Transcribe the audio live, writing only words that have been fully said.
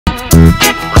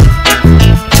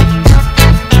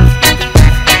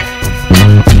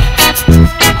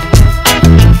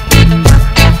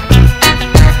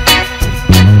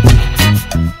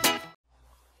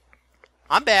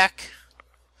I'm back.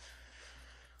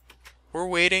 We're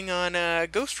waiting on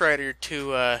Ghost Rider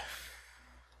to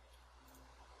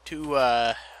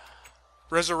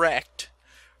resurrect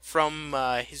from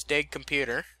his dead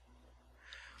computer.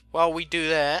 While we do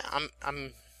that,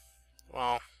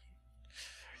 well,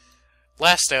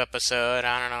 last episode,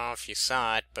 I don't know if you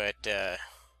saw it, but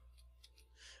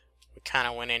we kind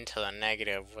of went into the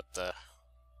negative with the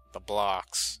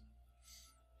blocks.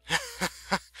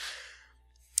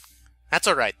 That's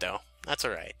alright, though. That's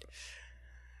alright.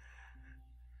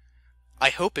 I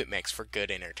hope it makes for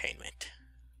good entertainment.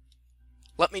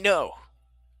 Let me know.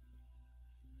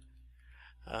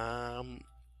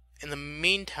 In the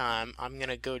meantime, I'm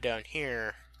gonna go down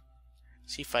here,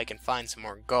 see if I can find some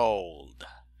more gold.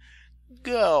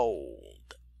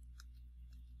 Gold!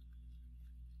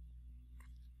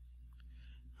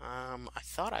 I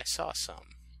thought I saw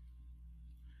some.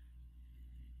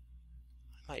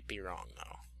 I might be wrong,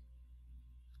 though.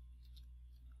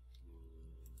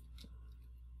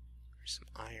 Some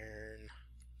iron.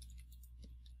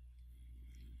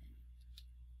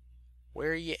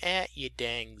 Where are you at, you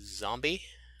dang zombie?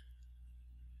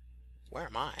 Where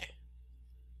am I?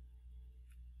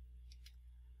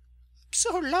 I'm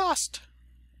so lost.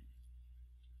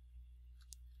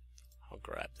 I'll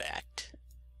grab that.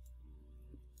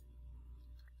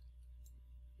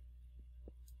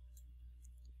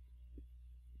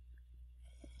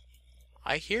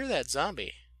 I hear that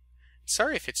zombie.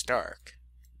 Sorry if it's dark.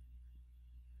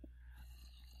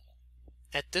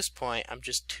 At this point, I'm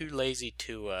just too lazy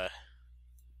to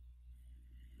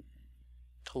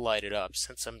light it up,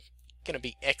 since I'm gonna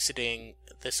be exiting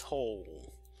this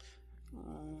hole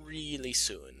really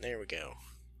soon. There we go.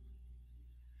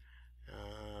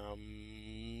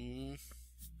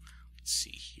 Let's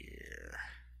see here.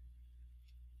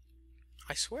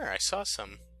 I swear I saw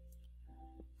some.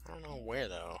 I don't know where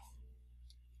though.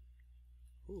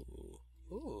 Ooh.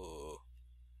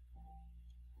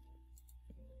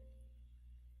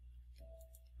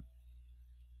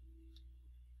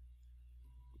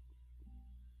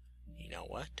 You know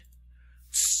what?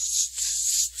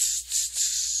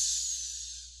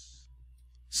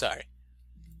 Sorry.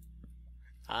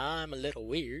 I'm a little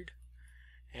weird.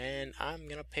 And I'm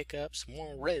gonna pick up some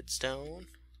more redstone.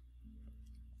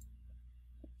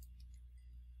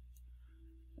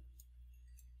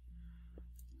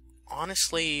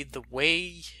 Honestly, the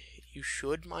way you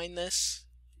should mine this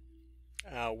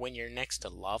when you're next to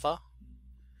lava,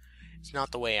 it's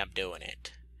not the way I'm doing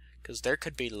it. Because there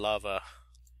could be lava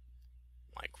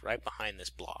like right behind this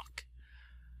block.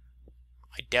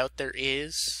 I doubt there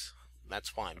is.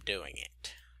 That's why I'm doing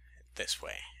it this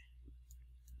way.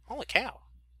 Holy cow.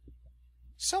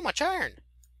 So much iron.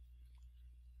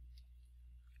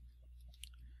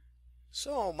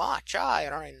 So much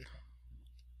iron.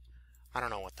 I don't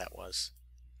know what that was.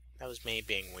 That was me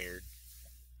being weird.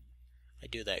 I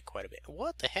do that quite a bit.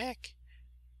 What the heck?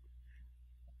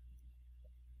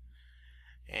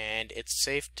 And it's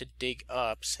safe to dig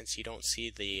up since you don't see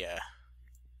the,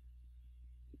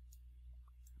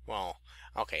 well,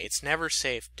 okay, it's never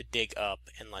safe to dig up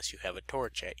unless you have a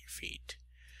torch at your feet.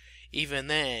 Even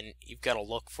then, you've got to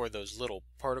look for those little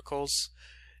particles.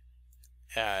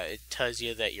 It tells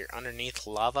you that you're underneath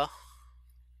lava.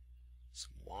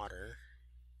 Some water.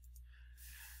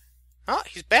 Oh,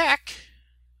 he's back!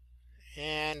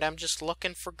 And I'm just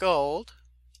looking for gold.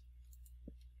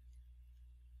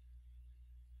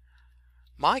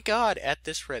 My god, at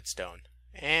this redstone.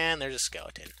 And there's a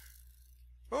skeleton.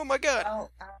 Oh my god!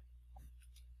 Well,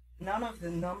 none of the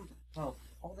well,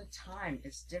 all the time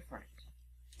is different.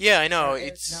 Yeah, I know.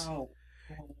 It's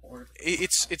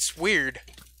weird.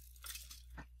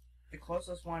 The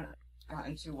closest one I got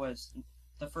into was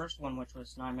the first one, which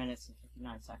was 9 minutes and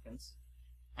 59 seconds,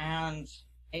 and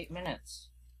 8 minutes.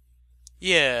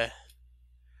 Yeah.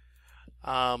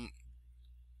 Oh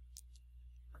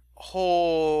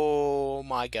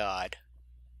my god.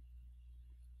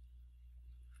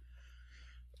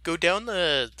 Go down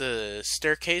the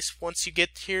staircase once you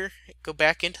get here. Go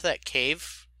back into that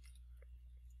cave.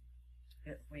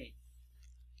 Wait.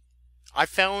 I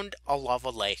found a lava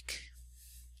lake.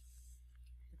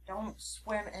 Don't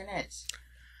swim in it.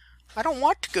 I don't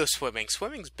want to go swimming.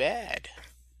 Swimming's bad.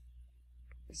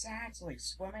 Exactly.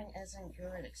 Swimming isn't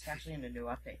good, especially in the new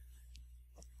update.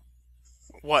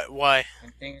 What? Why?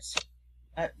 And things.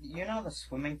 You know the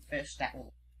swimming fish that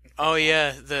will. Oh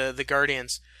yeah, the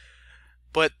Guardians.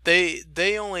 But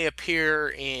they only appear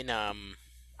in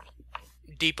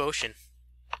deep ocean.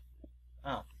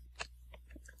 Oh.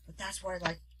 But that's where I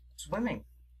like swimming.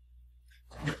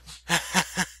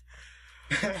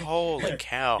 Holy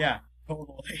cow. Yeah,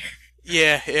 totally.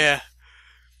 Yeah, yeah.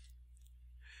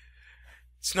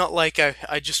 It's not like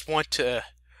I just want to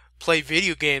play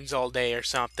video games all day or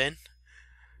something.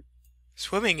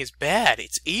 Swimming is bad.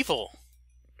 It's evil.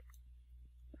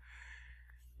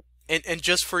 And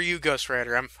just for you, Ghost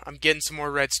Rider, I'm getting some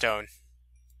more redstone.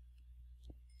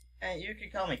 And you can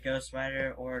call me Ghost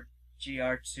Rider or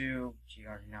GR2,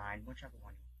 GR9, whichever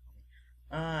one you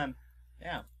want to call me.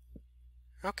 Yeah.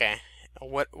 Okay.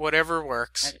 Whatever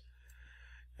works.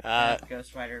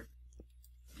 Ghost Rider.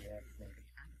 Yeah, maybe.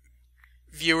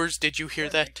 Viewers, did you hear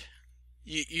that?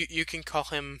 You can call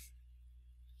him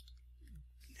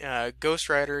Ghost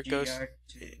Rider, GR2.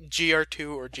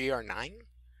 GR2 or GR9?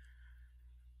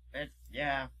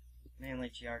 Yeah, mainly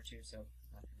GR2, so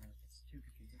nothing really gets too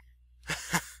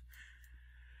confusing.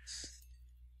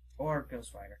 Or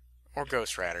Ghost Rider. Or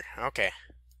Ghost Rider. Okay.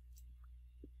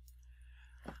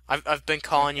 I've been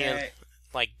calling you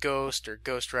like Ghost or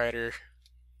Ghost Rider.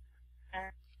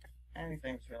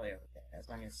 Anything's really okay as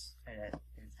long as it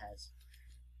has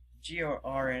G or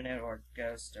R in it, or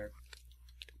Ghost or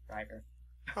Rider.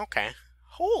 Okay.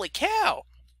 Holy cow!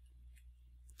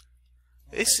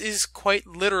 This is quite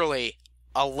literally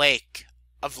a lake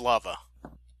of lava.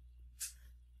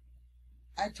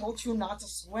 I told you not to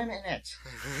swim in it.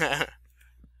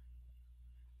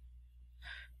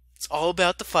 It's all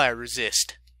about the fire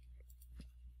resist.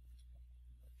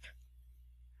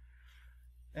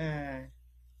 That's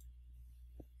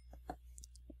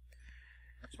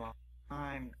why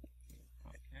I'm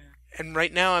okay. And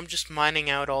right now I'm just mining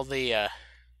out all the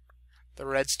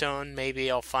redstone.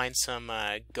 Maybe I'll find some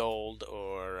gold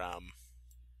or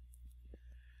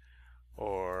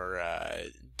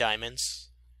diamonds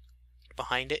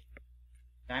behind it.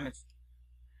 Diamonds.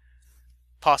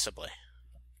 Possibly.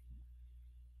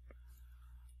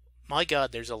 My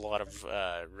god, there's a lot of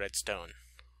redstone.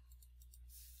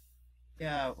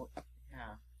 Yeah,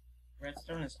 yeah.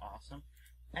 Redstone is awesome,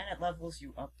 and it levels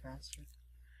you up faster.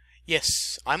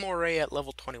 Yes, I'm already at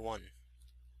level 21.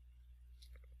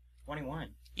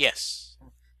 21. Yes.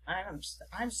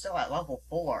 I'm still at level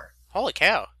 4. Holy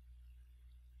cow.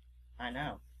 I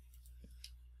know.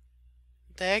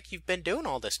 What the heck you've been doing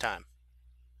all this time?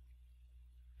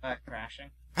 Crashing.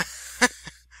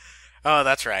 Oh,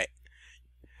 that's right.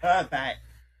 Bat.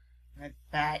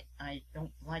 Bat, I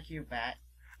don't like you, Bat.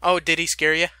 Oh, did he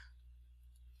scare you?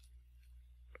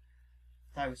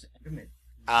 I was Enderman.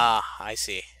 Ah, I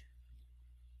see.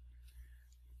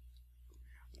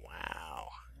 Wow.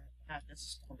 This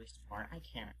is totally smart. I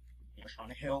can't ambush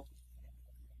on a hill.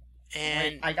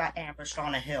 And Wait, I got ambushed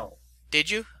on a hill. did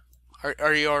you?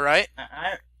 Are you all right?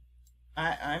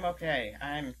 I'm okay.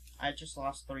 I just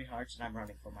lost 3 hearts and I'm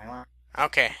running for my life.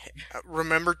 Okay.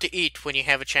 Remember to eat when you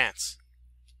have a chance.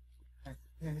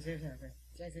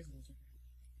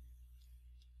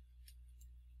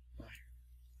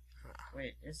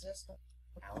 Wait, is this the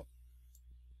out?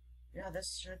 Yeah,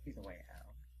 this should be the way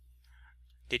out.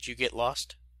 Did you get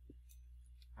lost?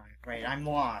 Great, I'm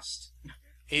lost.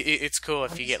 It's cool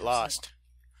if you get lost.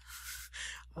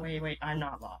 Wait, I'm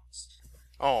not lost.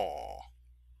 Oh.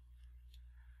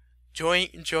 Join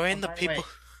the people.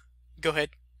 Go ahead.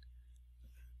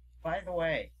 By the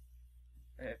way,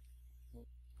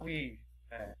 we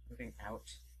moving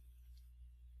out.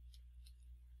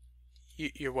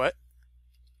 You're what?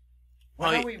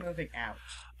 When are we moving out?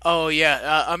 Oh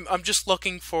yeah, I'm just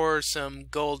looking for some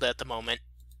gold at the moment.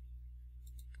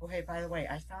 Oh hey, by the way,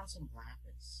 I found some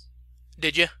lapis.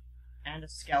 Did you? And a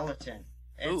skeleton.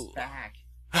 It's back.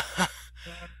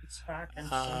 It's back and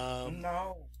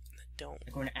no. Don't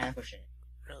I'm going to ambush it.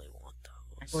 really want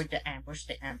those. I'm going to ambush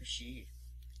the ambushee.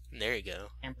 There you go.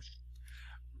 Ambush.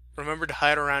 Remember to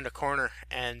hide around a corner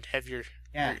and have your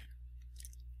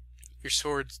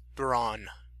swords drawn.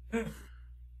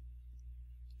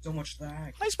 So much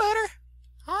lag. Hi, Spider.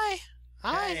 Hi.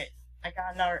 Hey, I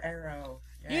got another arrow.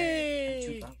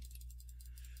 Yay!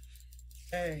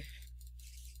 Hey.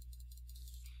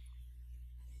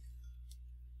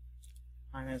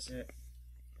 Time is it?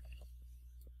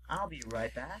 I'll be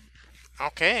right back.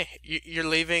 Okay, you're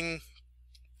leaving.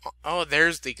 Oh,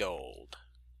 there's the gold.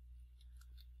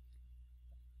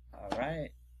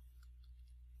 Alright.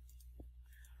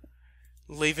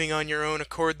 Leaving on your own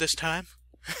accord this time?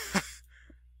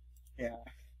 Yeah.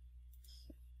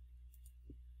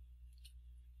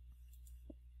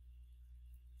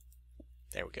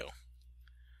 There we go.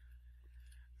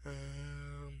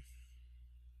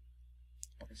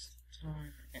 What's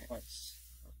time? What's...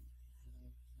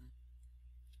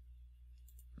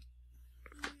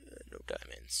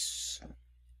 diamonds.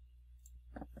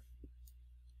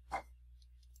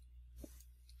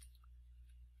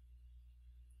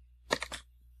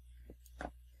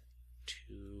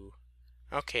 Two.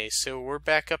 Okay, so we're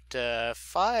back up to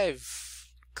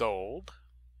 5 gold.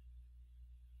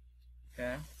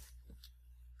 Okay.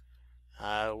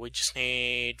 We just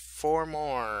need 4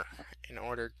 more in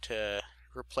order to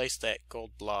replace that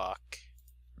gold block.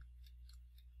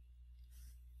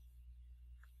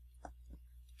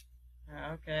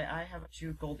 Okay, I have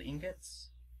 2 gold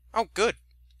ingots. Oh, good.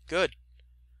 Good.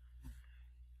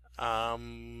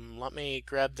 Let me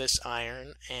grab this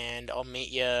iron, and I'll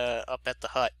meet you up at the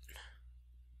hut.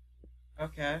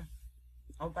 Okay.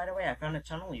 Oh, by the way, I found a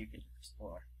tunnel you can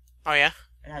explore. Oh, yeah?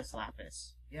 It has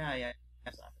lapis. Yeah, it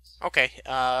has lapis. Okay,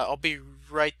 I'll be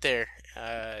right there.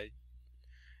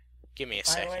 Give me a By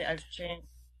second. the way,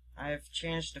 I've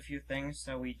changed a few things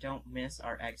so we don't miss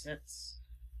our exits.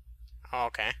 Oh,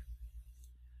 okay.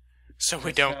 So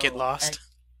we don't get lost?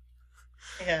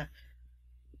 Yeah.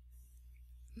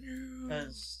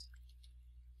 Because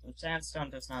sandstone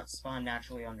does not spawn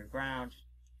naturally underground,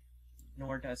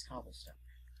 nor does cobblestone.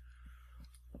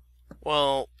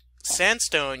 Well,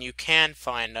 sandstone you can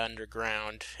find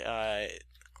underground. Oh,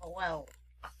 well,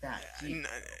 that deep.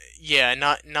 Yeah,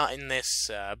 not in this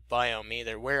biome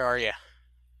either. Where are you?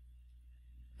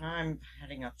 I'm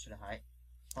heading up to the height.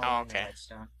 Oh, okay. The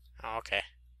redstone. Oh, okay.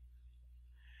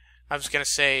 I was gonna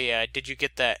say, did you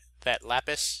get that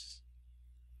lapis?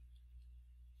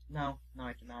 No,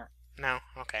 I did not. No?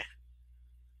 Okay.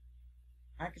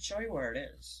 I could show you where it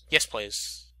is. Yes,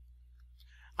 please.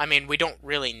 I mean, we don't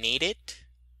really need it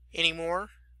anymore.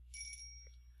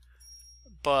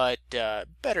 But,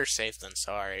 better safe than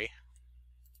sorry.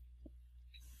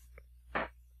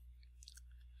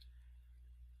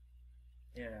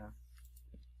 Yeah.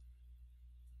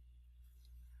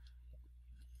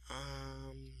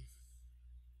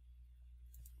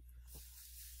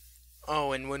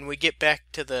 Oh, and when we get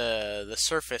back to the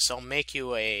surface, I'll make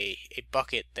you a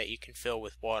bucket that you can fill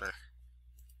with water.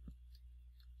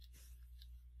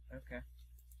 Okay.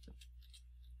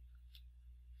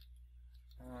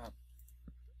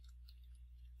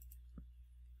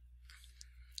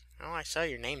 Oh, I saw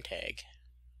your name tag.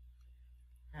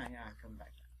 Yeah, I'm coming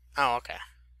back. Oh, okay.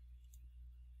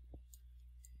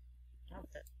 Oh,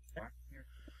 there. Here.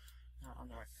 Not on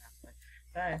the right pathway.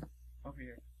 Hey, over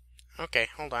here. Okay,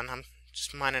 hold on. I'm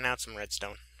just mining out some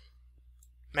redstone.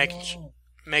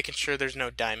 Making sure there's no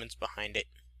diamonds behind it.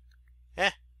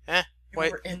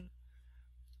 Wait.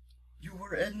 You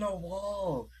were in the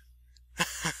wall.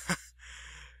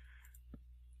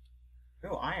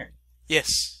 Ooh, iron.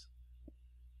 Yes.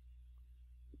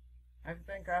 Have you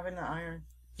been grabbing the iron?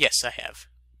 Yes, I have.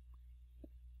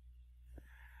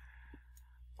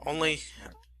 Only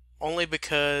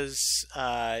because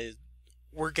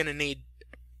we're gonna need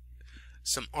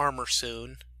some armor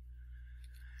soon,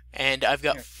 and I've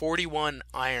got 41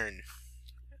 iron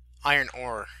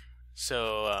ore,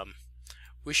 so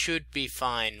we should be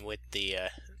fine with the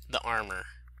armor.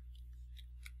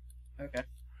 Okay.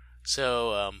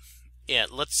 So yeah,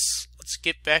 let's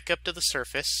get back up to the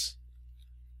surface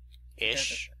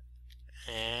ish,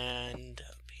 and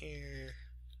up here.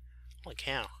 Holy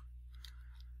cow!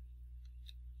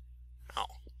 Oh.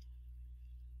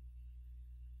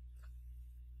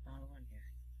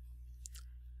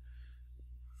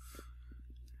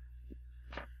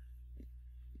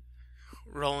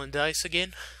 Rolling dice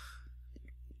again?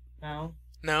 No.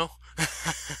 No?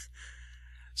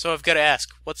 So I've got to ask,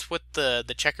 what's with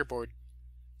the checkerboard?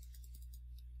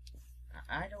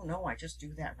 I don't know, I just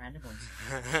do that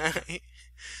randomly.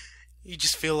 You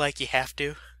just feel like you have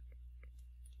to?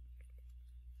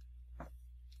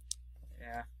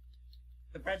 Yeah.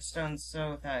 The redstone's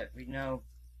so that we know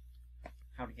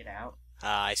how to get out.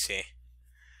 Ah, I see.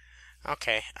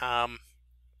 Okay,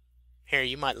 here,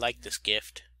 you might like this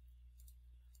gift.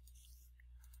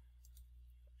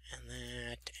 And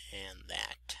that, and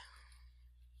that.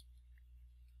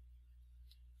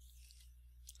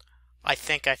 I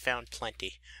think I found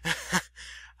plenty.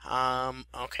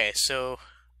 Okay, so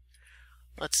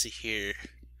let's see here.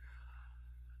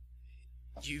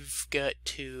 You've got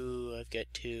 2, I've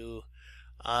got 2.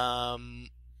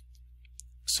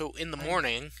 So in the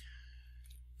morning,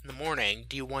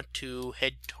 do you want to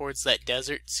head towards that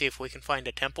desert, see if we can find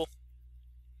a temple?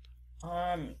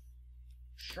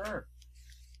 Sure.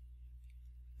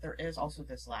 There is also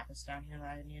this lapis down here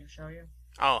that I need to show you.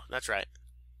 Oh, that's right.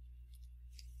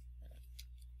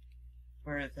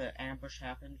 Where the ambush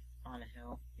happened on a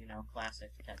hill. You know,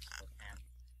 classic textbook ambush.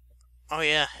 Oh,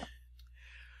 yeah.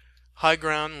 High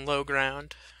ground, low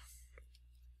ground.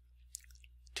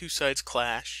 two sides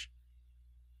clash.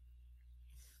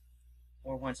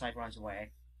 Or one side runs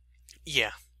away. Yeah.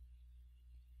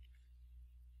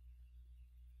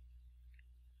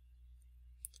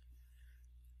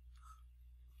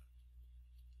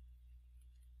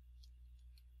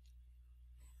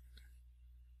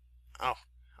 Oh,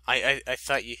 I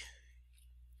thought you.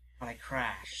 When I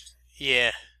crashed.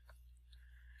 Yeah.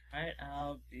 Alright,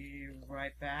 I'll be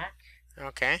right back.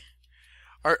 Okay.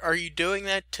 Are you doing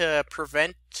that to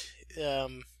prevent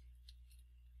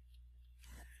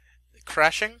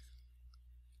crashing?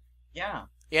 Yeah,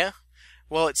 Yeah.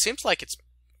 Well, it seems like it's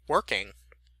working.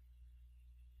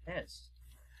 it is.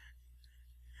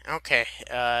 Okay.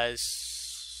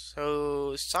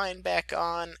 So sign back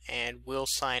on, and we'll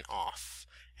sign off,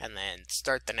 and then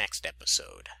start the next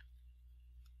episode.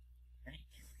 Right,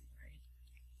 right.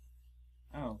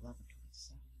 Oh,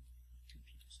 11:27.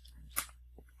 Computer's times.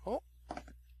 Oh.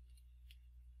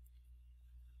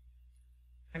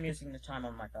 I'm using the time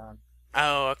on my phone.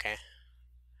 Oh, okay.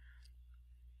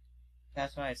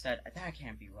 That's why I said that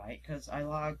can't be right, because I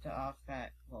logged off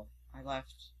at, well, I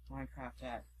left Minecraft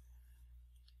at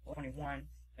 21,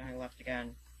 then I left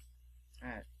again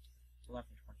at 11:27.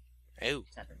 Oh.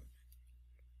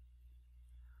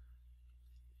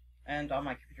 And on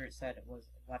my computer it said it was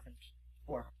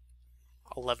 11:04.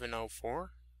 11:04.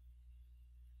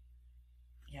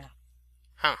 Yeah.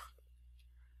 Huh.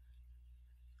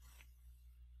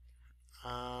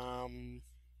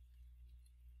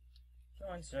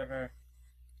 Join server.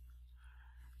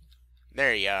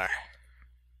 There you are.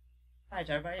 Hi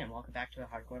to everybody, and welcome back to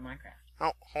Hardcore Minecraft.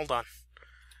 Oh, hold on.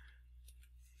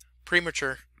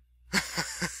 Premature.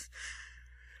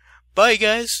 Bye,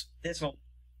 guys. This will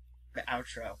be the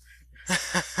outro.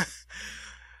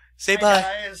 Say Hi, bye.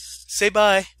 guys. Say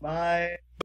bye. Bye.